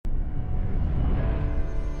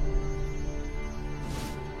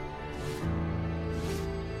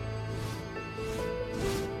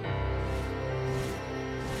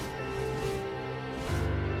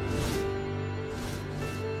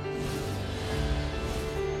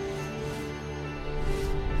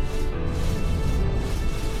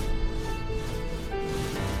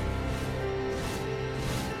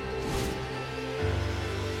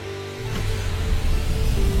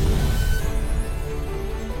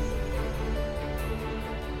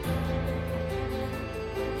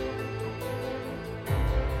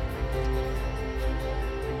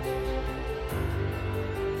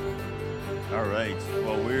right.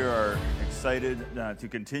 Well, we are excited to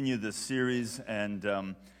continue this series,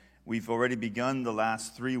 and we've already begun the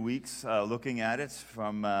last 3 weeks looking at it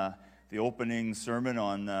from the opening sermon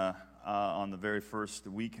on the very first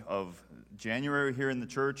week of January here in the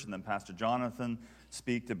church, and then Pastor Jonathan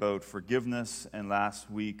spoke about forgiveness, and last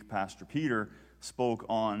week Pastor Peter spoke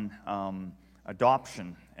on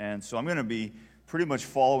adoption. And so I'm going to be pretty much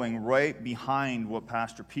following right behind what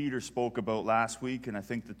Pastor Peter spoke about last week, and I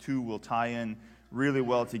think the two will tie in really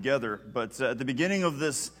well together. But at the beginning of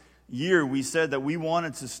this year, we said that we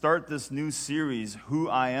wanted to start this new series, Who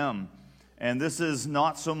I Am. And this is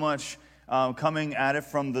not so much coming at it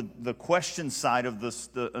from the question side of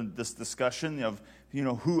this discussion of,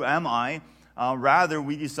 who am I? Rather,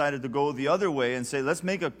 we decided to go the other way and say,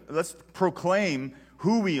 let's proclaim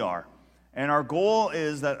who we are. And our goal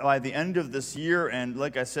is that by the end of this year, and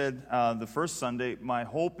like I said the first Sunday, my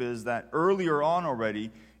hope is that earlier on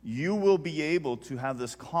already, you will be able to have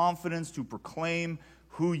this confidence to proclaim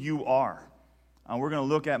who you are. We're going to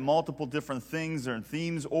look at multiple different things or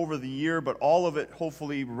themes over the year, but all of it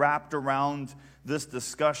hopefully wrapped around this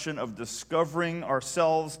discussion of discovering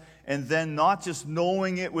ourselves and then not just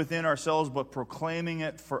knowing it within ourselves, but proclaiming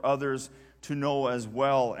it for others to know as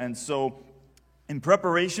well. And so in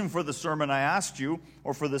preparation for the sermon, I asked you,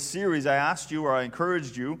 or for the series, I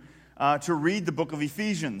encouraged you to read the book of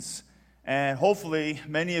Ephesians. And hopefully,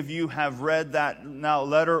 many of you have read that now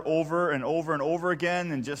letter over and over and over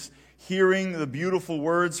again, and just hearing the beautiful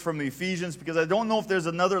words from the Ephesians, because I don't know if there's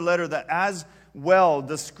another letter that as well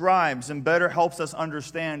describes and better helps us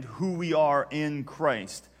understand who we are in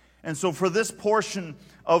Christ. And so for this portion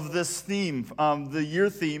of this theme, the year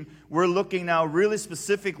theme, we're looking now really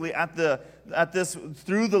specifically at this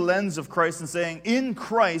through the lens of Christ and saying, in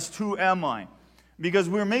Christ, who am I? Because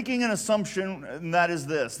we're making an assumption, and that is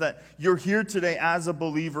this, that you're here today as a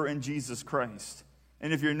believer in Jesus Christ.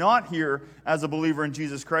 And if you're not here as a believer in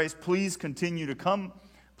Jesus Christ, please continue to come.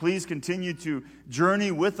 Please continue to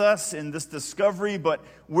journey with us in this discovery, but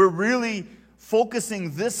we're really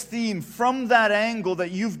focusing this theme from that angle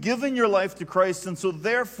that you've given your life to Christ, and so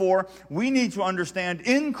therefore we need to understand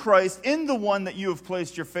in Christ, in the one that you have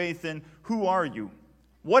placed your faith in, who are you?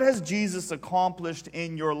 What has Jesus accomplished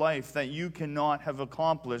in your life that you cannot have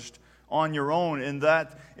accomplished on your own? And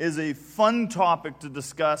that is a fun topic to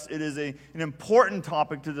discuss. It is an important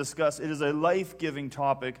topic to discuss. It is a life-giving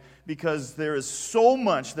topic because there is so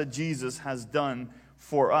much that Jesus has done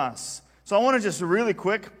for us. So I want to just really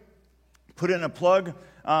quick put in a plug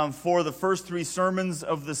for the first 3 sermons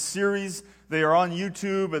of this series. They are on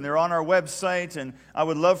YouTube and they're on our website, and I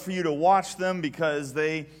would love for you to watch them because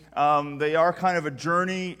they are kind of a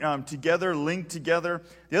journey together, linked together.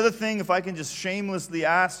 The other thing, if I can just shamelessly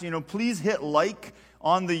ask, please hit like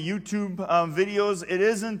on the YouTube videos. It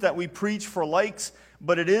isn't that we preach for likes,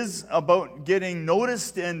 but it is about getting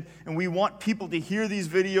noticed, and we want people to hear these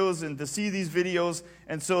videos and to see these videos.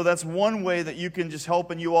 And so that's one way that you can just help,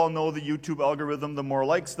 and you all know the YouTube algorithm, the more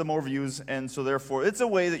likes, the more views, and so therefore it's a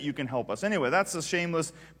way that you can help us. Anyway, that's a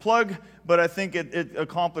shameless plug, but I think it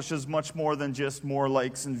accomplishes much more than just more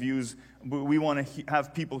likes and views. We want to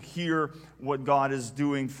have people hear what God is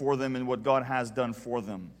doing for them and what God has done for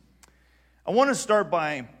them. I want to start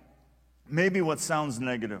by maybe what sounds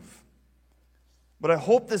negative. But I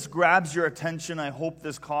hope this grabs your attention. I hope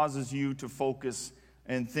this causes you to focus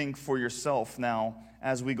and think for yourself now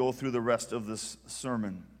as we go through the rest of this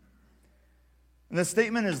sermon. And the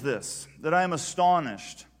statement is this, that I am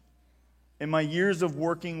astonished in my years of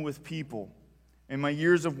working with people, in my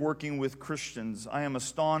years of working with Christians, I am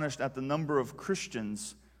astonished at the number of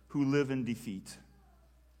Christians who live in defeat.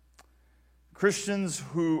 Christians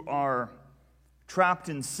who are trapped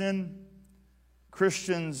in sin,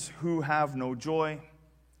 Christians who have no joy,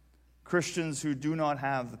 Christians who do not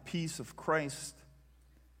have the peace of Christ,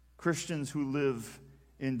 Christians who live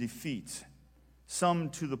in defeat, some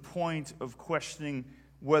to the point of questioning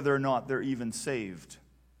whether or not they're even saved.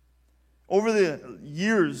 Over the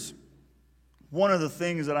years, one of the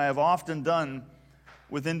things that I have often done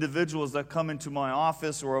with individuals that come into my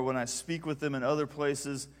office or when I speak with them in other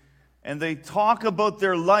places, and they talk about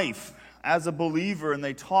their life as a believer, and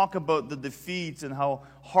they talk about the defeat and how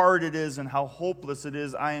hard it is and how hopeless it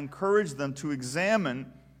is, I encourage them to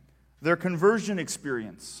examine their conversion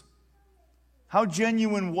experience. How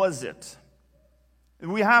genuine was it?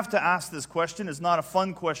 We have to ask this question. It's not a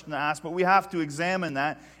fun question to ask, but we have to examine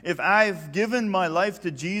that. If I've given my life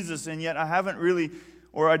to Jesus and yet I haven't really,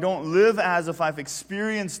 or I don't live as if I've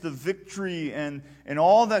experienced the victory and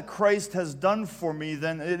all that Christ has done for me,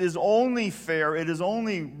 then it is only fair, it is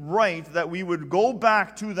only right that we would go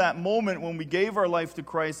back to that moment when we gave our life to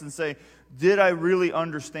Christ and say, did I really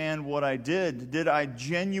understand what I did? Did I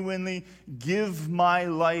genuinely give my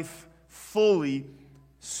life fully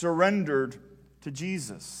surrendered to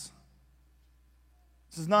Jesus?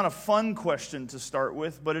 This is not a fun question to start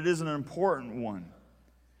with, but it is an important one.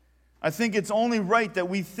 I think it's only right that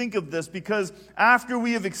we think of this, because after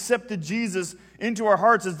we have accepted Jesus into our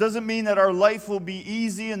hearts, it doesn't mean that our life will be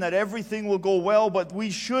easy and that everything will go well, but we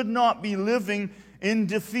should not be living in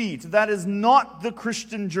defeat. That is not the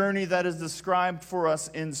Christian journey that is described for us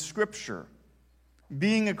in Scripture.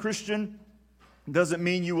 Being a Christian doesn't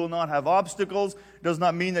mean you will not have obstacles, does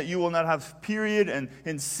not mean that you will not have period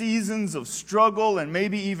and seasons of struggle and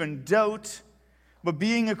maybe even doubt. But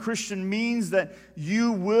being a Christian means that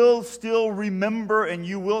you will still remember and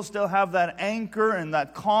you will still have that anchor and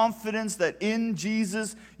that confidence that in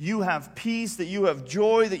Jesus you have peace, that you have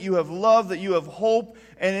joy, that you have love, that you have hope.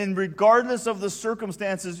 And regardless of the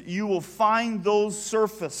circumstances, you will find those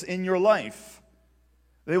surface in your life.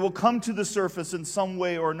 They will come to the surface in some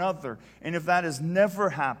way or another. And if that is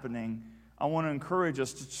never happening, I want to encourage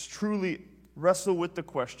us to truly wrestle with the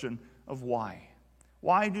question of why.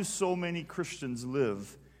 Why do so many Christians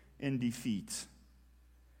live in defeat? So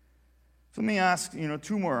let me ask,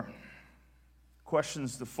 two more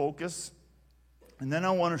questions to focus. And then I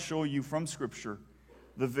want to show you from Scripture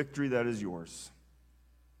the victory that is yours.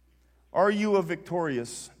 Are you a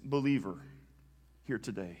victorious believer here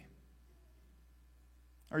today?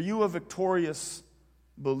 Are you a victorious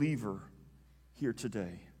believer here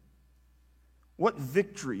today? What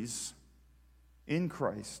victories in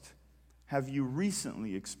Christ have you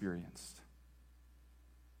recently experienced?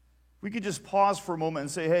 We could just pause for a moment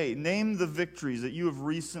and say, hey, name the victories that you have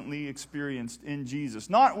recently experienced in Jesus.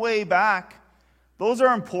 Not way back. Those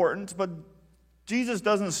are important, but Jesus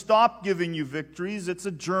doesn't stop giving you victories. It's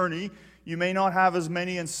a journey. You may not have as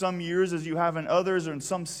many in some years as you have in others, or in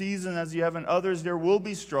some season as you have in others. There will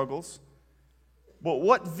be struggles. But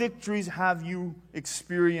what victories have you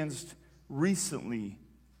experienced recently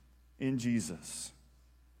in Jesus?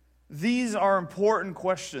 These are important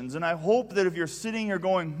questions, and I hope that if you're sitting here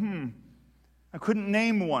going, I couldn't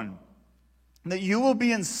name one, that you will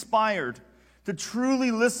be inspired to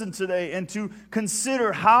truly listen today and to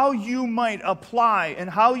consider how you might apply and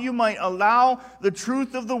how you might allow the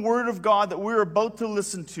truth of the Word of God that we're about to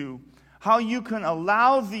listen to, how you can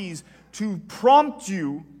allow these to prompt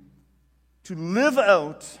you to live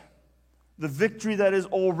out the victory that is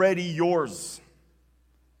already yours.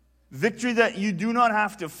 Victory that you do not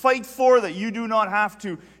have to fight for, that you do not have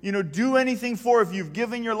to, do anything for. If you've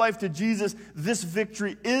given your life to Jesus, this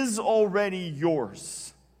victory is already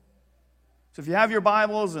yours. So if you have your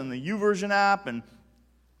Bibles and the YouVersion app and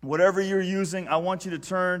whatever you're using, I want you to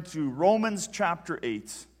turn to Romans chapter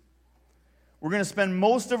 8. We're going to spend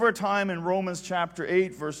most of our time in Romans chapter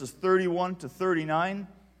 8, verses 31 to 39.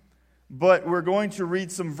 But we're going to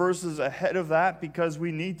read some verses ahead of that because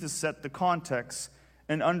we need to set the context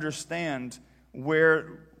and understand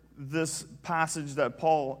where this passage that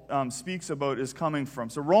Paul speaks about is coming from.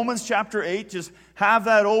 So Romans chapter 8, just have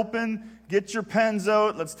that open, get your pens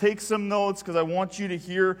out, let's take some notes because I want you to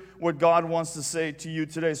hear what God wants to say to you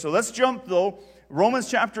today. So let's jump though,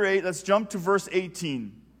 Romans chapter 8, let's jump to verse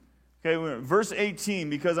 18. Okay, verse 18,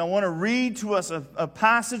 because I want to read to us a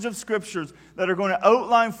passage of Scriptures that are going to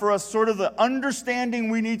outline for us sort of the understanding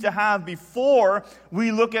we need to have before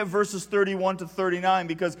we look at verses 31 to 39,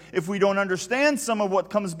 because if we don't understand some of what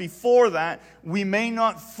comes before that, we may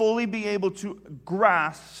not fully be able to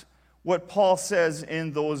grasp what Paul says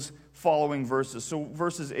in those following verses. So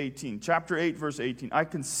verses 18, chapter 8, verse 18, I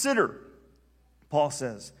consider, Paul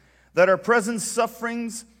says, that our present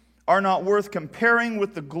sufferings are not worth comparing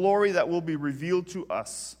with the glory that will be revealed to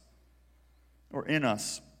us, or in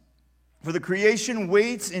us. For the creation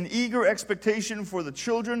waits in eager expectation for the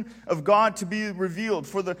children of God to be revealed.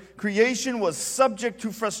 For the creation was subject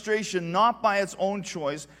to frustration, not by its own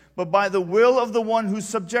choice, but by the will of the one who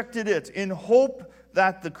subjected it, in hope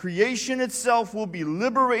that the creation itself will be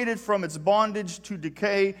liberated from its bondage to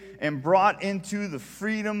decay and brought into the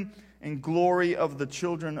freedom and glory of the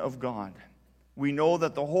children of God. We know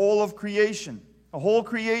that the whole creation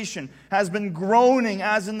has been groaning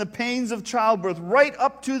as in the pains of childbirth right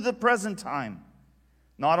up to the present time.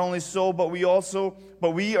 Not only so, but we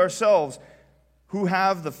ourselves, who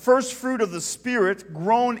have the first fruit of the Spirit,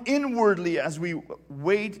 groan inwardly as we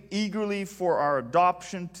wait eagerly for our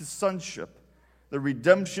adoption to sonship, the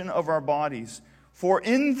redemption of our bodies. For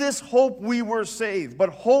in this hope we were saved. But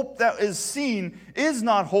hope that is seen is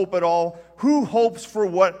not hope at all. Who hopes for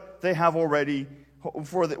what they already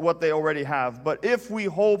have? But if we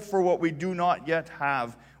hope for what we do not yet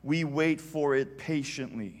have, we wait for it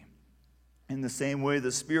patiently. In the same way,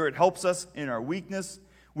 the Spirit helps us in our weakness.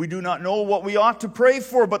 We do not know what we ought to pray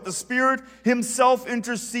for, but the Spirit Himself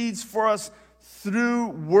intercedes for us through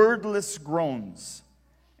wordless groans.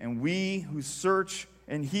 And He who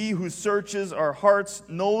searches our hearts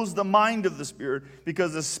knows the mind of the Spirit,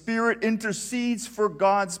 because the Spirit intercedes for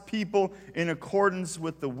God's people in accordance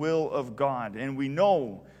with the will of God. And we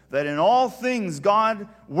know that in all things God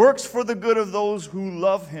works for the good of those who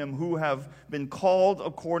love Him, who have been called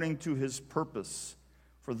according to His purpose.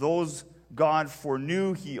 For those God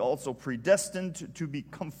foreknew, He also predestined to be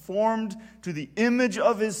conformed to the image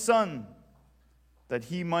of His Son, that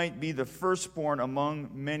He might be the firstborn among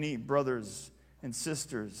many brothers and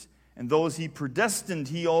sisters. And those He predestined,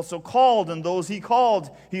 He also called. And those He called,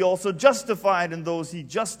 He also justified. And those He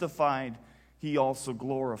justified, He also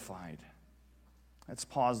glorified. Let's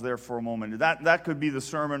pause there for a moment. That could be the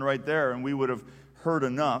sermon right there, and we would have heard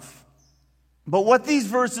enough. But what these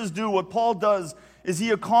verses do, what Paul does, is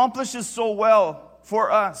he accomplishes so well for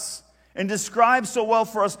us and describes so well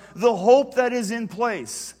for us the hope that is in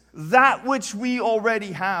place, that which we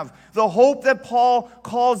already have, the hope that Paul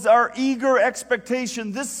calls our eager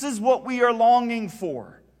expectation. This is what we are longing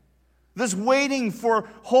for. This waiting for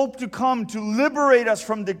hope to come to liberate us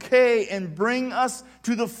from decay and bring us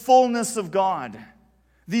to the fullness of God.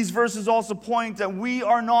 These verses also point that we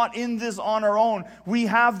are not in this on our own. We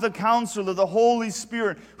have the Counselor, the Holy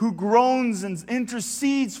Spirit, who groans and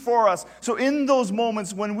intercedes for us. So in those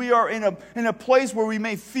moments when we are in a place where we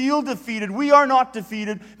may feel defeated, we are not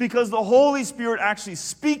defeated, because the Holy Spirit actually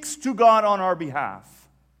speaks to God on our behalf,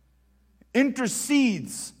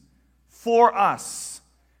 intercedes for us.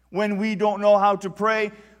 When we don't know how to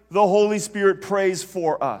pray, the Holy Spirit prays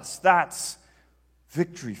for us. That's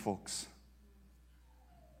victory, folks.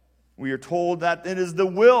 We are told that it is the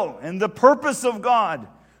will and the purpose of God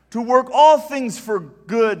to work all things for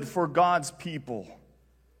good for God's people.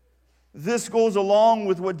 This goes along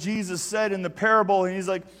with what Jesus said in the parable. And He's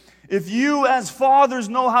like, if you as fathers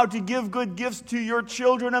know how to give good gifts to your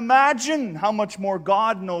children, imagine how much more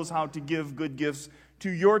God knows how to give good gifts to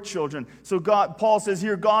your children. So Paul says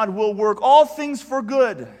here, God will work all things for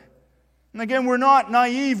good. And again, we're not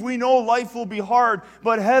naive. We know life will be hard,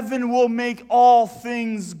 but heaven will make all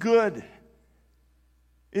things good.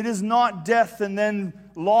 It is not death and then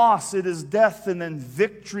loss. It is death and then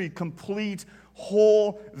victory, complete,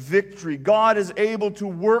 whole victory. God is able to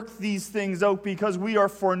work these things out because we are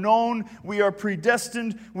foreknown, we are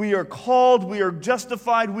predestined, we are called, we are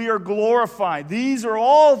justified, we are glorified. These are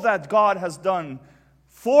all that God has done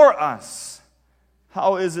for us.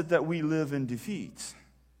 How is it that we live in defeat?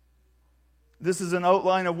 This is an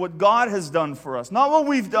outline of what God has done for us. Not what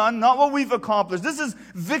we've done, not what we've accomplished. This is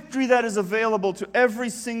victory that is available to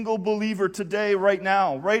every single believer today, right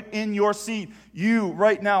now, right in your seat. You,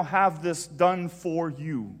 right now, have this done for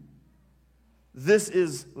you. This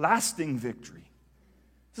is lasting victory.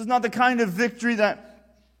 This is not the kind of victory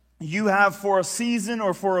that you have for a season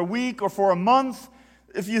or for a week or for a month.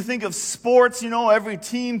 If you think of sports, every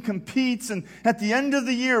team competes, and at the end of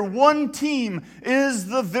the year, one team is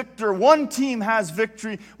the victor. One team has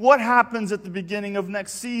victory. What happens at the beginning of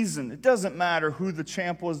next season? It doesn't matter who the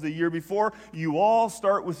champ was the year before. You all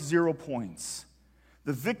start with 0 points.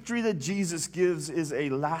 The victory that Jesus gives is a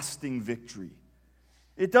lasting victory.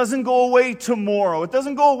 It doesn't go away tomorrow. It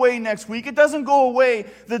doesn't go away next week. It doesn't go away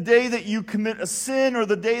the day that you commit a sin or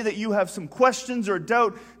the day that you have some questions or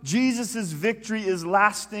doubt. Jesus' victory is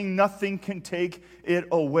lasting. Nothing can take it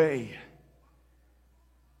away.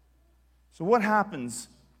 So what happens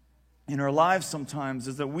in our lives sometimes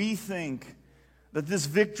is that we think that this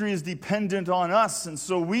victory is dependent on us, and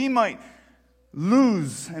so we might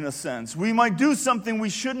lose, in a sense. We might do something we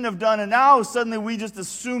shouldn't have done, and now suddenly we just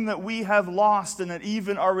assume that we have lost and that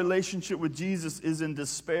even our relationship with Jesus is in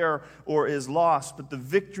despair or is lost. But the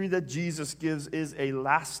victory that Jesus gives is a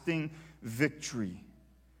lasting victory.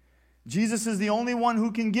 Jesus is the only one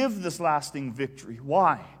who can give this lasting victory.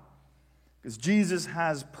 Why? Because Jesus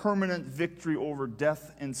has permanent victory over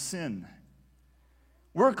death and sin.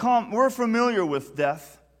 We're familiar with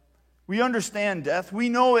death. We understand death. We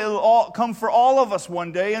know it will all come for all of us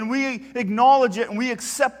one day, and we acknowledge it and we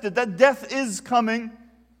accept it, that death is coming.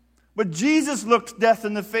 But Jesus looked death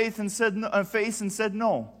in the face and said,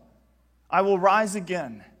 no, I will rise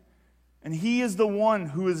again. And He is the one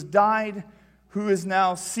who has died, who is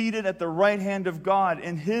now seated at the right hand of God.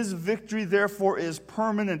 And His victory, therefore, is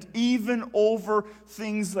permanent, even over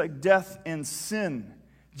things like death and sin.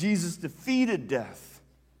 Jesus defeated death.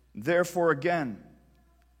 Therefore, again,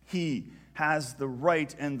 He has the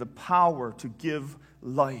right and the power to give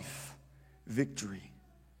life victory.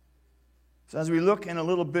 So as we look in a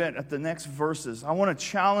little bit at the next verses, I want to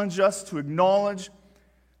challenge us to acknowledge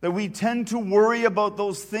that we tend to worry about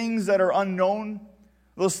those things that are unknown,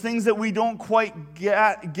 those things that we don't quite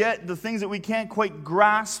get, the things that we can't quite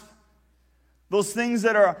grasp, those things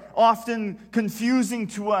that are often confusing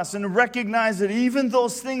to us, and recognize that even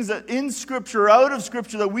those things that in Scripture, out of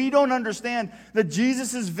Scripture, that we don't understand, that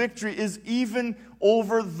Jesus' victory is even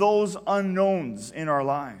over those unknowns in our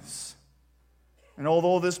lives. And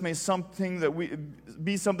although this may be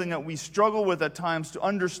something that we struggle with at times to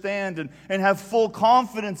understand and have full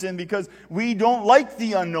confidence in, because we don't like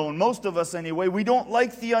the unknown, most of us anyway, we don't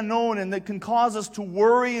like the unknown, and it can cause us to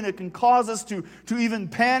worry, and it can cause us to even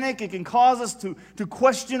panic, it can cause us to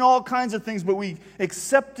question all kinds of things, but we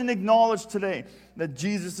accept and acknowledge today that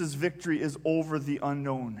Jesus' victory is over the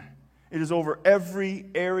unknown. It is over every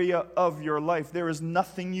area of your life. There is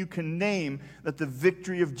nothing you can name that the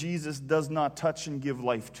victory of Jesus does not touch and give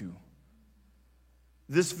life to.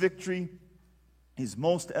 This victory is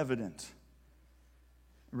most evident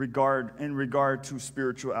in regard to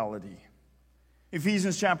spirituality.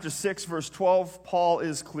 Ephesians chapter 6, verse 12, Paul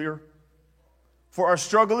is clear. For our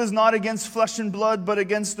struggle is not against flesh and blood, but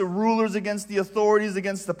against the rulers, against the authorities,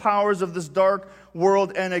 against the powers of this dark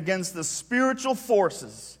world, and against the spiritual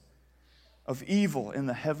forces of evil in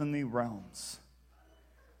the heavenly realms.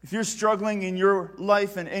 If you're struggling in your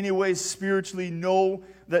life in any way spiritually, know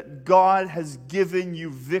that God has given you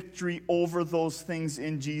victory over those things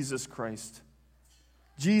in Jesus Christ.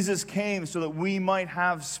 Jesus came so that we might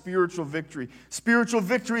have spiritual victory. Spiritual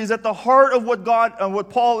victory is at the heart of what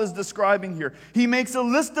Paul is describing here. He makes a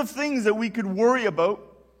list of things that we could worry about,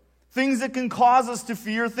 things that can cause us to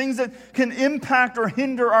fear, things that can impact or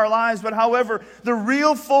hinder our lives. But however, the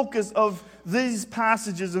real focus of these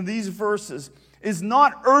passages and these verses is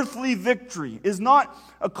not earthly victory, is not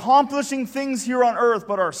accomplishing things here on earth,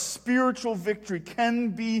 but our spiritual victory can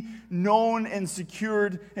be known and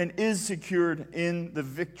secured and is secured in the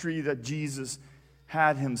victory that Jesus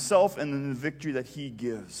had himself and in the victory that he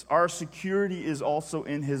gives. Our security is also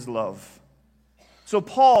in his love. So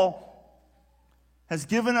Paul has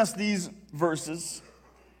given us these verses,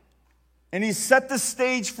 and he set the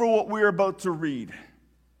stage for what we're about to read.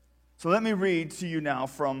 So let me read to you now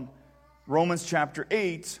from Romans chapter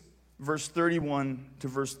 8, verse 31 to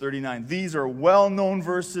verse 39. These are well-known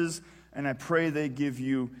verses, and I pray they give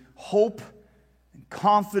you hope and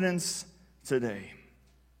confidence today.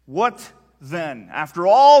 What then, after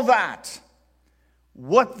all that,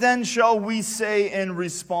 what then shall we say in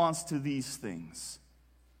response to these things?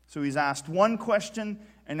 So he's asked one question,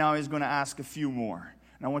 and now he's going to ask a few more.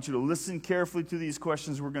 And I want you to listen carefully to these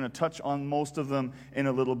questions. We're going to touch on most of them in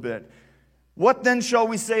a little bit. What then shall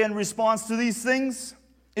we say in response to these things?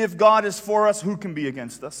 If God is for us, who can be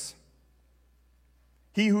against us?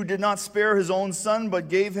 He who did not spare his own son, but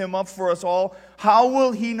gave him up for us all, how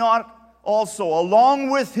will he not also,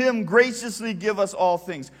 along with him, graciously give us all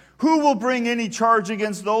things? Who will bring any charge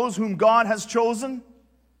against those whom God has chosen?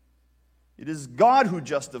 It is God who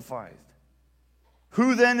justifies.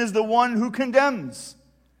 Who then is the one who condemns?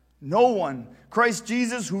 No one. Christ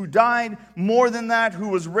Jesus, who died, more than that, who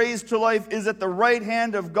was raised to life, is at the right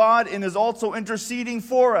hand of God and is also interceding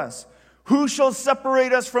for us. Who shall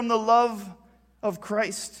separate us from the love of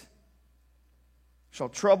Christ? Shall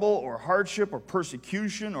trouble or hardship or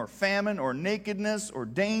persecution or famine or nakedness or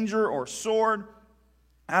danger or sword?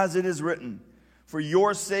 As it is written, for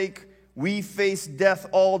your sake we face death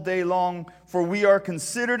all day long, for we are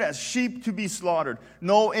considered as sheep to be slaughtered.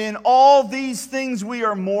 No, in all these things we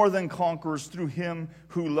are more than conquerors through him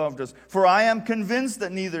who loved us. For I am convinced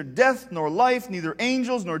that neither death nor life, neither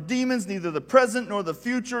angels nor demons, neither the present nor the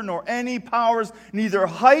future, nor any powers, neither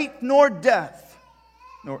height nor depth,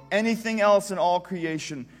 nor anything else in all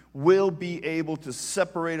creation will be able to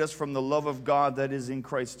separate us from the love of God that is in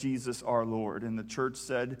Christ Jesus our Lord. And the church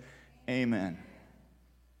said, Amen.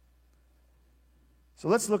 So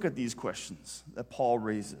let's look at these questions that Paul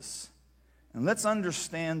raises. And let's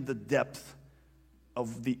understand the depth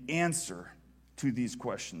of the answer to these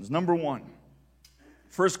questions. Number one,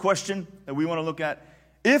 first question that we want to look at,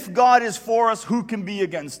 if God is for us, who can be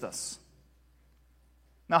against us?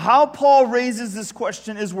 Now, how Paul raises this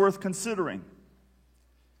question is worth considering.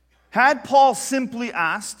 Had Paul simply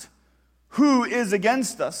asked, who is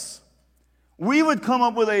against us? We would come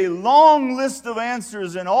up with a long list of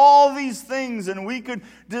answers and all these things, and we could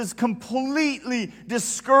just completely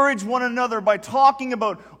discourage one another by talking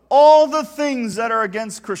about all the things that are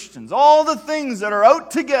against Christians, all the things that are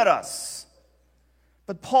out to get us.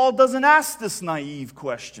 But Paul doesn't ask this naive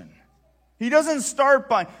question. He doesn't start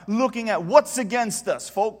by looking at what's against us,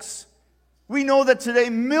 folks. We know that today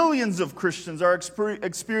millions of Christians are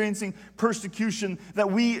experiencing persecution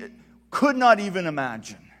that we could not even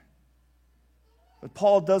imagine. But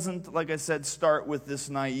Paul doesn't, like I said, start with this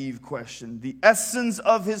naive question. The essence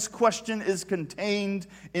of his question is contained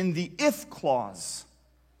in the if clause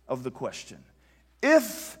of the question.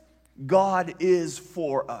 If God is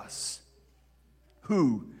for us,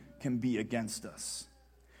 who can be against us?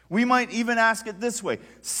 We might even ask it this way.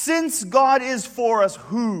 Since God is for us,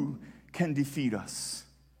 who can defeat us?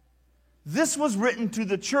 This was written to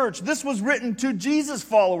the church. This was written to Jesus'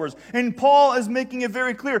 followers. And Paul is making it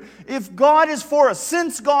very clear. If God is for us,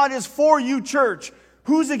 since God is for you, church,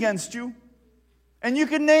 who's against you? And you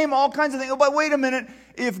can name all kinds of things. Oh, but wait a minute.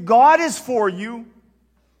 If God is for you,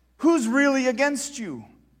 who's really against you?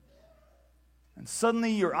 And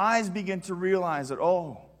suddenly your eyes begin to realize that,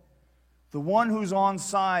 the one who's on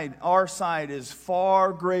our side is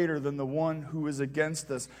far greater than the one who is against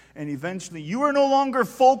us. And eventually you are no longer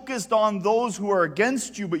focused on those who are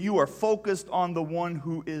against you, but you are focused on the one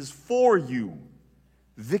who is for you.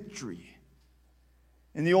 Victory.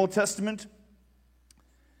 In the Old Testament,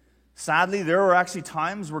 sadly, there were actually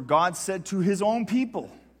times where God said to his own people,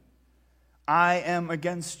 I am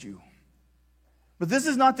against you. But this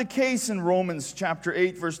is not the case in Romans chapter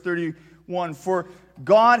 8, verse 31. For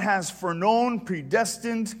God has foreknown,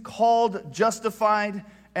 predestined, called, justified,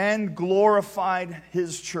 and glorified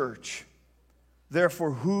his church.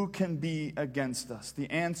 Therefore, who can be against us? The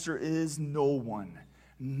answer is no one,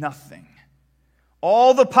 nothing.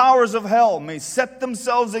 All the powers of hell may set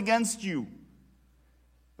themselves against you,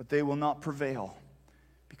 but they will not prevail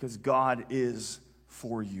because God is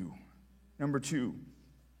for you. Number 2,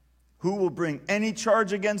 who will bring any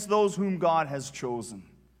charge against those whom God has chosen?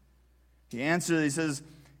 The answer, he says,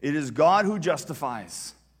 it is God who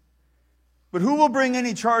justifies. But who will bring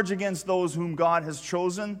any charge against those whom God has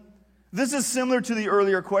chosen? This is similar to the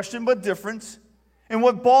earlier question, but different. And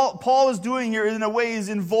what Paul is doing here, in a way, is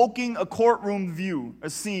invoking a courtroom view, a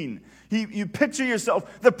scene. You picture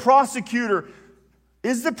yourself, the prosecutor.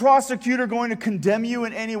 Is the prosecutor going to condemn you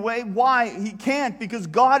in any way? Why? He can't, because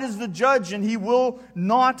God is the judge, and he will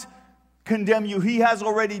not condemn you. He has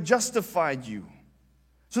already justified you.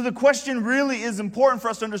 So the question really is important for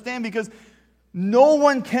us to understand, because no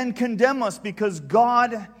one can condemn us because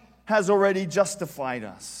God has already justified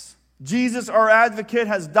us. Jesus, our advocate,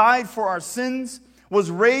 has died for our sins, was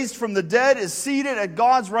raised from the dead, is seated at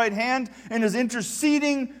God's right hand, and is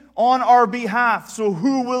interceding on our behalf. So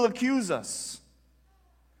who will accuse us?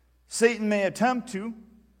 Satan may attempt to,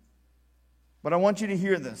 but I want you to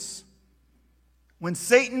hear this. When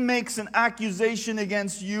Satan makes an accusation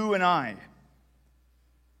against you and I,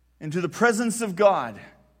 into the presence of God,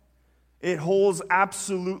 it holds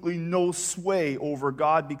absolutely no sway over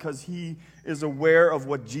God, because he is aware of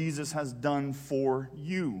what Jesus has done for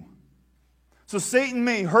you. So Satan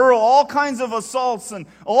may hurl all kinds of assaults and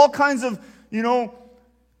all kinds of,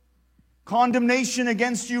 condemnation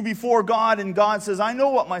against you before God, and God says, I know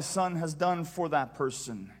what my son has done for that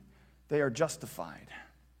person. They are justified.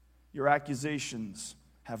 Your accusations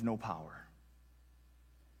have no power.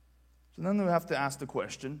 So then we have to ask the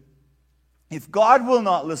question, if God will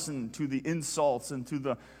not listen to the insults and to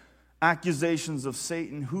the accusations of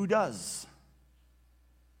Satan, who does?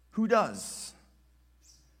 Who does?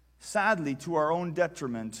 Sadly, to our own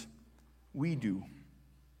detriment, we do.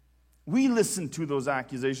 We listen to those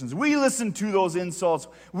accusations. We listen to those insults.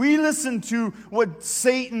 We listen to what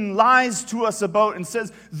Satan lies to us about and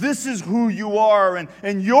says, this is who you are,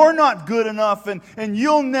 and you're not good enough, and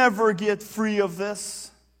you'll never get free of this.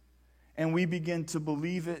 And we begin to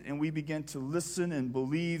believe it, and we begin to listen and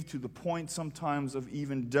believe to the point sometimes of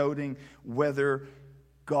even doubting whether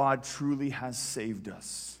God truly has saved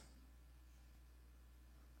us.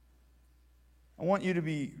 I want you to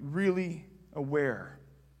be really aware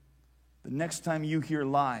the next time you hear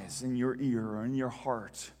lies in your ear or in your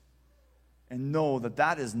heart, and know that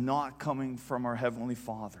that is not coming from our Heavenly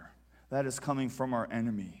Father. That is coming from our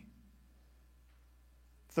enemy.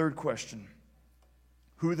 Third question.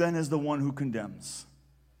 Who then is the one who condemns?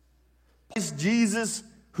 It's Jesus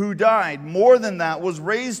who died. More than that, was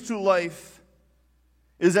raised to life,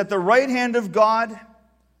 is at the right hand of God,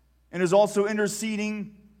 and is also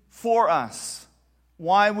interceding for us.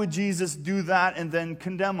 Why would Jesus do that and then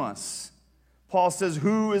condemn us? Paul says,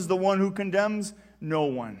 who is the one who condemns? No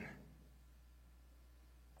one.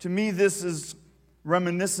 To me, this is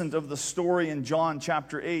reminiscent of the story in John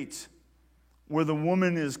chapter 8, where the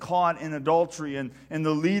woman is caught in adultery, and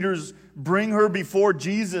the leaders bring her before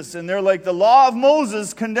Jesus, and they're like, the law of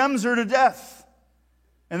Moses condemns her to death.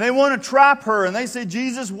 And they want to trap her, and they say,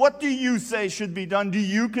 Jesus, what do you say should be done? Do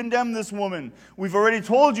you condemn this woman? We've already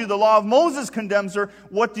told you the law of Moses condemns her.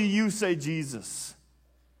 What do you say, Jesus?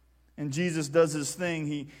 And Jesus does his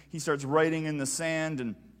thing. He starts writing in the sand,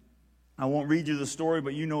 and I won't read you the story,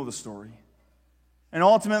 but you know the story. And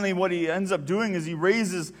ultimately what he ends up doing is he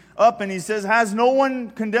raises up and he says, has no one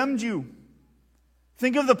condemned you?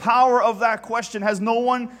 Think of the power of that question. Has no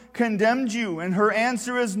one condemned you? And her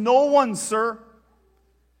answer is, no one, sir.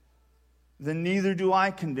 Then neither do I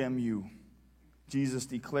condemn you. Jesus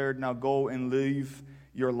declared, now go and live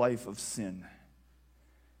your life of sin.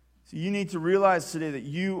 So you need to realize today that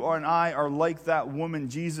you and I are like that woman.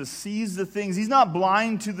 Jesus sees the things. He's not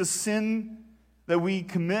blind to the sin that we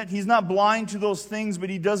commit. He's not blind to those things, but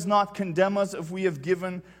he does not condemn us if we have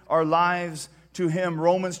given our lives to him.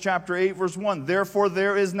 Romans chapter 8, verse 1. Therefore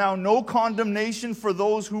there is now no condemnation for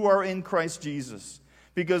those who are in Christ Jesus.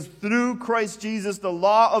 Because through Christ Jesus, the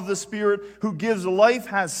law of the Spirit who gives life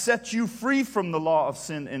has set you free from the law of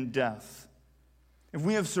sin and death. If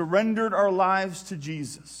we have surrendered our lives to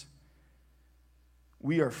Jesus,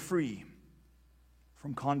 we are free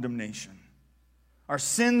from condemnation. Our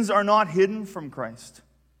sins are not hidden from Christ.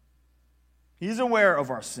 He is aware of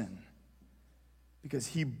our sin because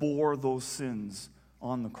he bore those sins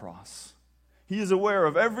on the cross. He is aware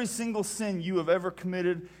of every single sin you have ever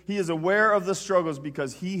committed. He is aware of the struggles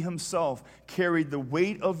because he himself carried the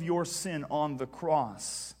weight of your sin on the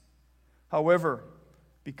cross. However,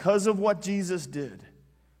 because of what Jesus did,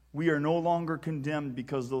 we are no longer condemned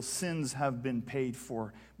because those sins have been paid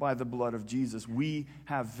for by the blood of Jesus. We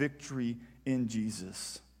have victory in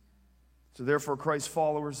Jesus. So therefore, Christ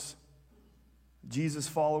followers, Jesus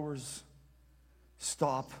followers,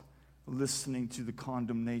 stop listening to the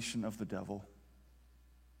condemnation of the devil.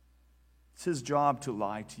 It's his job to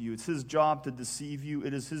lie to you. It's his job to deceive you.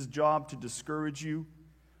 It is his job to discourage you.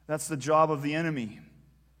 That's the job of the enemy.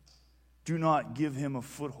 Do not give him a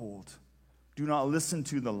foothold. Do not listen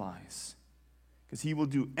to the lies, because he will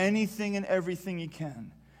do anything and everything he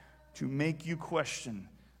can to make you question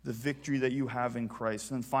the victory that you have in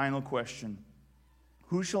Christ. And final question,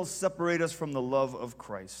 who shall separate us from the love of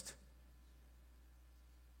Christ?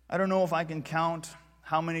 I don't know if I can count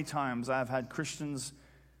how many times I've had Christians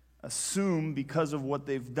assume because of what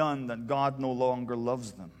they've done that God no longer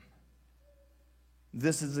loves them.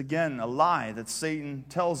 This is again a lie that Satan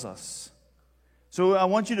tells us. So I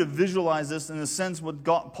want you to visualize this in a sense. What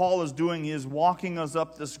Paul is doing is walking us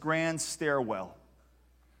up this grand stairwell.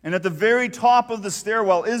 And at the very top of the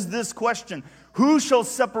stairwell is this question: who shall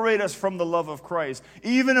separate us from the love of Christ?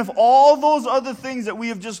 Even if all those other things that we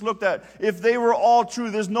have just looked at, if they were all true,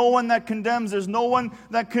 there's no one that condemns, there's no one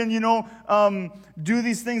that can, do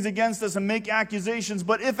these things against us and make accusations.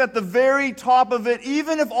 But if at the very top of it,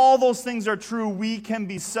 even if all those things are true, we can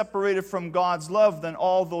be separated from God's love, then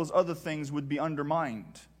all those other things would be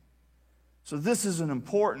undermined. So this is an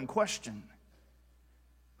important question.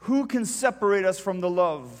 Who can separate us from the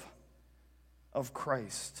love of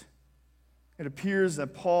Christ? It appears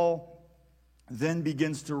that Paul then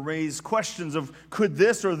begins to raise questions of could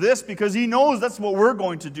this or this, because he knows that's what we're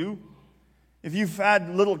going to do. If you've had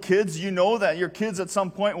little kids, you know that your kids at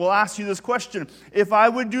some point will ask you this question: if I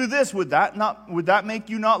would do this, would that make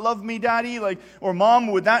you not love me, Daddy? Or Mom,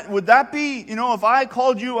 would that be, if I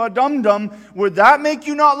called you a dum-dum, would that make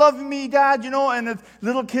you not love me, Dad? And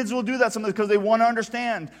little kids will do that sometimes because they want to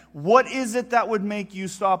understand, what is it that would make you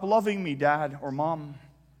stop loving me, Dad or Mom?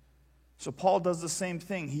 So Paul does the same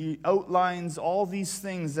thing. He outlines all these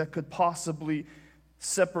things that could possibly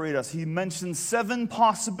separate us. He mentions 7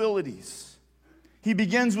 possibilities. He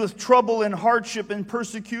begins with trouble and hardship and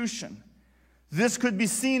persecution. This could be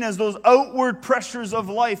seen as those outward pressures of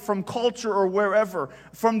life from culture or wherever,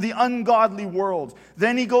 from the ungodly world.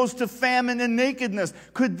 Then he goes to famine and nakedness.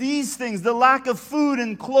 Could these things, the lack of food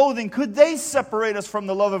and clothing, could they separate us from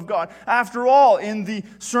the love of God? After all, in the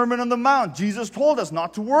Sermon on the Mount, Jesus told us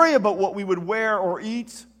not to worry about what we would wear or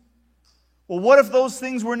eat. Well, what if those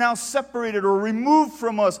things were now separated or removed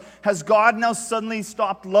from us? Has God now suddenly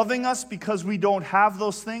stopped loving us because we don't have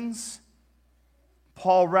those things?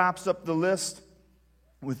 Paul wraps up the list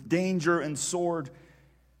with danger and sword,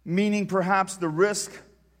 meaning perhaps the risk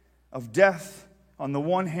of death on the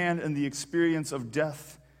one hand and the experience of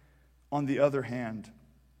death on the other hand.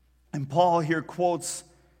 And Paul here quotes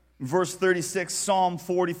verse 36, Psalm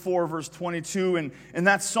 44, verse 22, and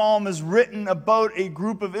that psalm is written about a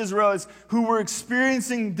group of Israelites who were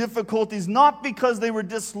experiencing difficulties not because they were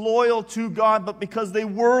disloyal to God, but because they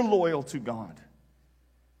were loyal to God.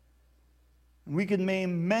 And we could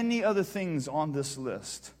name many other things on this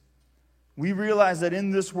list. we realize that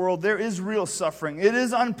in this world there is real suffering. It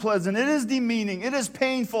is unpleasant, it is demeaning, it is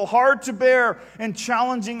painful, hard to bear, and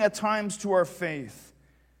challenging at times to our faith.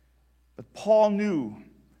 But Paul knew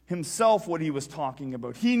himself what he was talking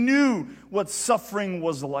about. He knew what suffering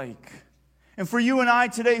was like. And for you and I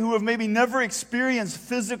today who have maybe never experienced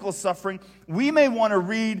physical suffering, we may want to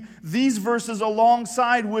read these verses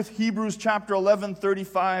alongside with Hebrews chapter 11,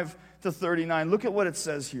 35 to 39. Look at what it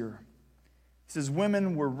says here. It says,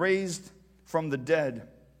 women were raised from the dead,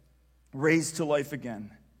 raised to life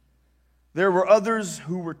again. There were others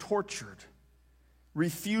who were tortured,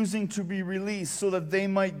 refusing to be released so that they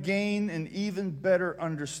might gain an even better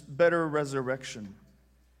resurrection.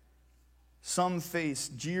 Some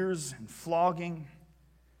faced jeers and flogging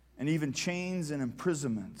and even chains and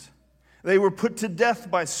imprisonment. They were put to death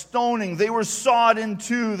by stoning. They were sawed in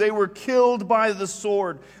two. They were killed by the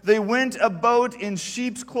sword. They went about in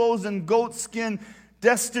sheep's clothes and goat skin,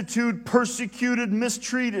 destitute, persecuted,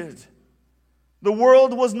 mistreated. The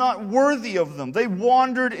world was not worthy of them. They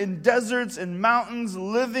wandered in deserts and mountains,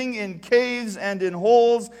 living in caves and in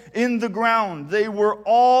holes in the ground. They were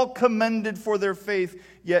all commended for their faith,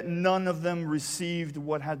 yet none of them received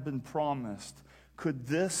what had been promised. Could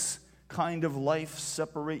this kind of life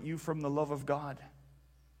separate you from the love of God?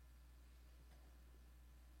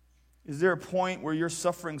 Is there a point where you're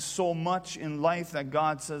suffering so much in life that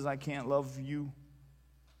God says, I can't love you?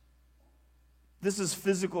 This is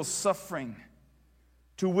physical suffering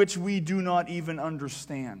to which we do not even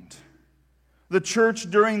understand. The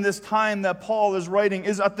church during this time that Paul is writing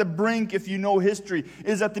is at the brink, if you know history,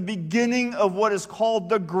 is at the beginning of what is called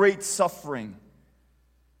the Great Suffering.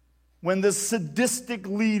 When the sadistic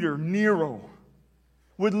leader, Nero,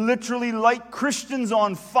 would literally light Christians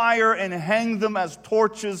on fire and hang them as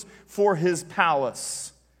torches for his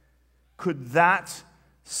palace. Could that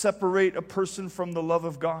separate a person from the love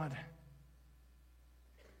of God?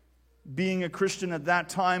 Being a Christian at that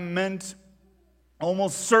time meant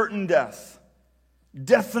almost certain death,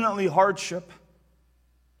 definitely hardship.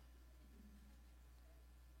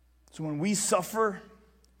 So when we suffer,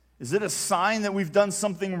 is it a sign that we've done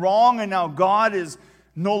something wrong and now God is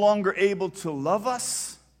no longer able to love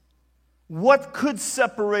us? What could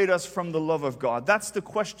separate us from the love of God? That's the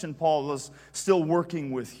question Paul is still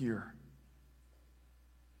working with here.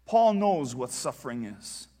 Paul knows what suffering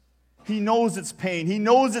is. He knows its pain. He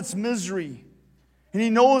knows its misery. And he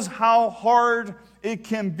knows how hard it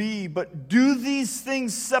can be. But do these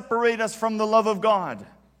things separate us from the love of God?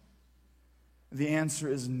 The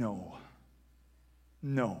answer is no.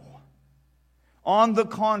 No. On the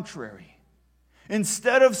contrary,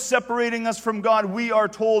 instead of separating us from God, we are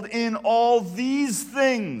told in all these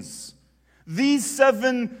things, these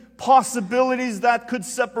 7 possibilities that could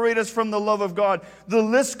separate us from the love of God. The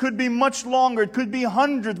list could be much longer. It could be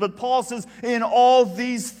hundreds. But Paul says, in all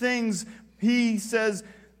these things, he says,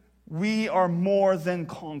 we are more than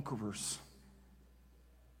conquerors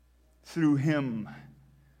through him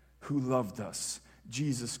who loved us,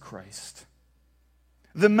 Jesus Christ.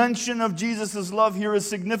 The mention of Jesus' love here is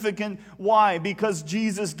significant. Why? Because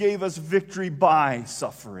Jesus gave us victory by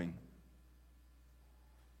suffering.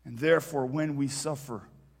 And therefore, when we suffer,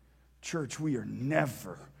 church, we are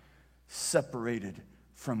never separated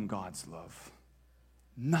from God's love.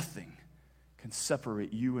 Nothing can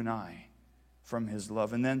separate you and I from his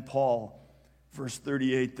love. And then Paul, verse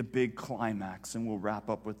 38, the big climax, and we'll wrap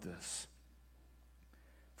up with this.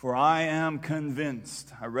 For I am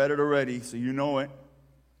convinced, I read it already, so you know it.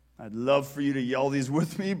 I'd love for you to yell these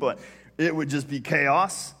with me, but it would just be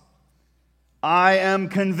chaos. I am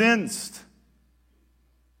convinced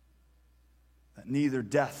that neither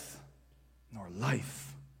death nor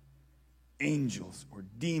life, angels or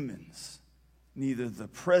demons, neither the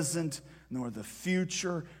present nor the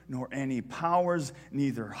future, nor any powers,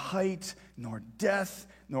 neither height nor depth,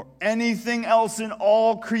 nor anything else in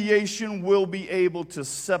all creation will be able to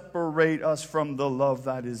separate us from the love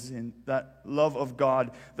that love of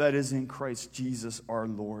God that is in Christ Jesus our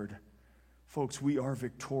Lord. Folks, we are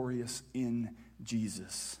victorious in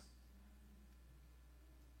Jesus.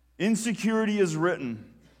 Insecurity is written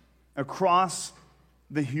across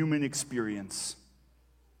the human experience.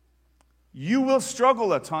 You will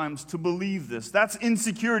struggle at times to believe this. That's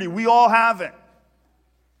insecurity. We all have it.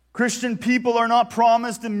 Christian people are not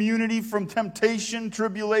promised immunity from temptation,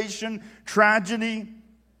 tribulation, tragedy,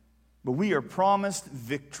 but we are promised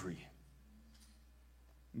victory.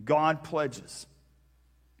 God pledges.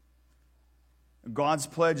 God's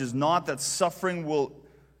pledge is not that suffering will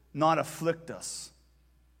not afflict us,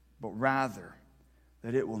 but rather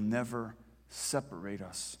that it will never separate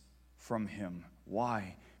us from him.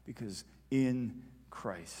 Why? Because in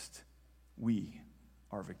Christ we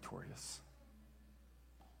are victorious.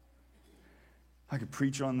 I could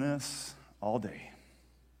preach on this all day.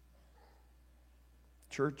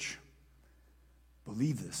 Church,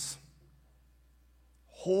 believe this.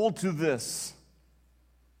 Hold to this.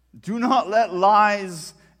 Do not let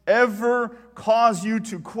lies ever cause you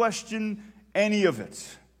to question any of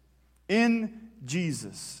it. In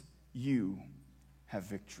Jesus, you have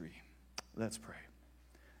victory. Let's pray.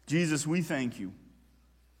 Jesus, we thank you.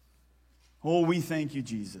 Oh, we thank you,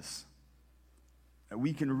 Jesus, that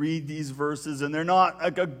we can read these verses and they're not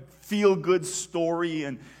like a feel-good story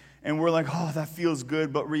and we're like, oh, that feels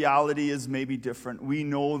good, but reality is maybe different. We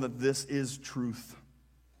know that this is truth.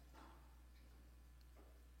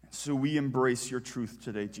 So we embrace your truth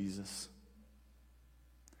today, Jesus.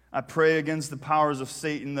 I pray against the powers of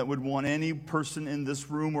Satan that would want any person in this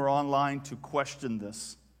room or online to question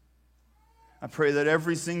this. I pray that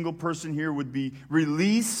every single person here would be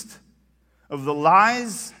released of the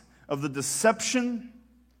lies, of the deception,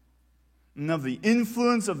 and of the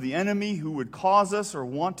influence of the enemy who would cause us or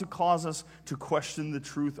want to cause us to question the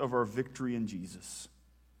truth of our victory in Jesus.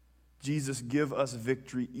 Jesus, give us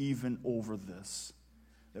victory even over this,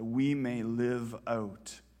 that we may live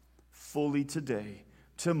out fully today,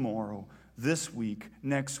 tomorrow, this week,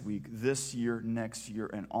 next week, this year, next year,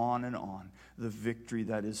 and on, the victory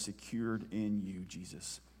that is secured in you,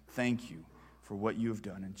 Jesus. Thank you for what you have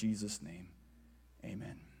done. In Jesus' name,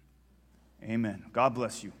 amen. Amen. God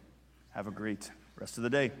bless you. Have a great rest of the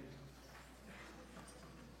day.